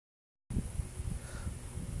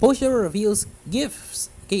Bushiroad reveals Gifts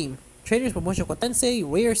game. Traders for Mushoku Tensei,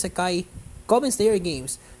 Rear Sekai, Goblin Slayer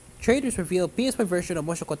games. Traders reveal PS5 version of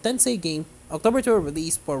Mushoku Tensei game, October 12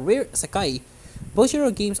 release for Rear Sekai.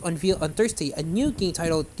 Bushiroad Games unveiled on Thursday a new game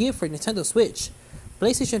titled Gift for Nintendo Switch,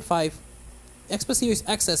 PlayStation 5, Xbox Series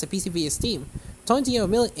X and PC via Steam. 20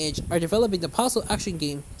 Million Inch are developing the puzzle action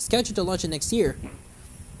game scheduled to launch next year.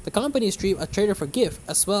 The company streamed a trailer for Gift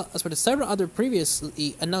as well as for the several other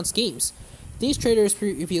previously announced games. These trailers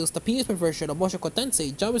reveals the PS5 version of Mushoku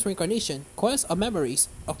Tensei Jobless Reincarnation, Quest of Memories,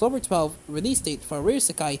 October 12 release date for Rear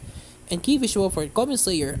Sekai, and key visual for Goblin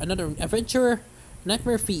Slayer, Another Adventurer,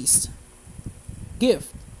 Nightmare Feast.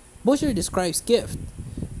 Gift. Bushiroad describes Gift.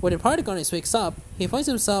 When the protagonist wakes up, he finds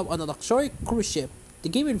himself on a luxurious cruise ship. The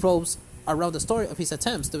game revolves around the story of his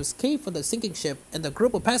attempts to escape from the sinking ship and the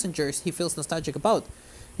group of passengers he feels nostalgic about.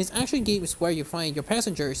 His action game is where you find your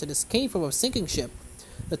passengers and escape from a sinking ship.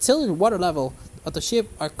 The tilt and water level of the ship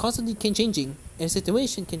are constantly changing, and the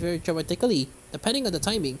situation can vary dramatically depending on the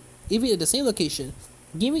timing. Even at the same location,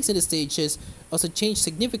 gimmicks in the stages also change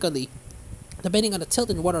significantly depending on the tilt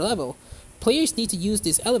and water level. Players need to use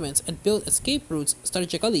these elements and build escape routes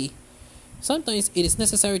strategically. Sometimes it is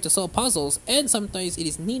necessary to solve puzzles, and sometimes it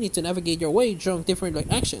is needed to navigate your way during different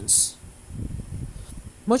actions.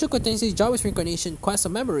 Mushoku Tensei Jobless Reincarnation Quest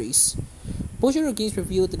of Memories. Bushiroad Games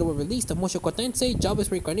revealed that they will release the Mushoku Tensei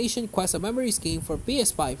Jobless Reincarnation Quest of Memories game for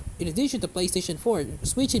PS5, in addition to PlayStation 4,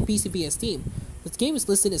 Switch, and PC via Steam. The game is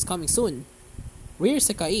listed as coming soon. Rear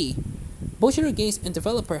Sekai. Bushiroad Games and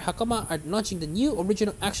developer Hakama are launching the new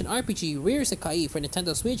original action RPG Rear Sekai for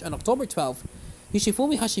Nintendo Switch on October 12.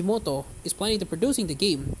 Yoshifumi Hashimoto is planning to producing the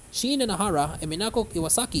game. Shin Nanahara and Minako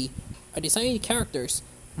Iwasaki are designing characters.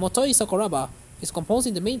 Motoi Sakuraba is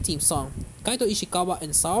composing the main theme song. Kaito Ishikawa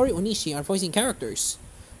and Saori Onishi are voicing characters.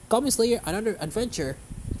 Goblin Slayer Another Adventure,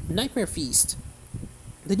 Nightmare Feast.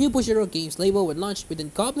 The new Bushiroad Games label will launch with the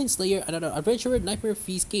Goblin Slayer Another Adventure Nightmare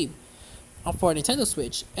Feast game for Nintendo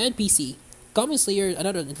Switch and PC. Goblin Slayer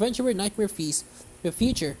Another Adventure Nightmare Feast will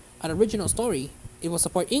feature an original story. It will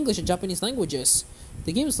support English and Japanese languages.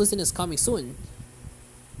 The game is listed as coming soon.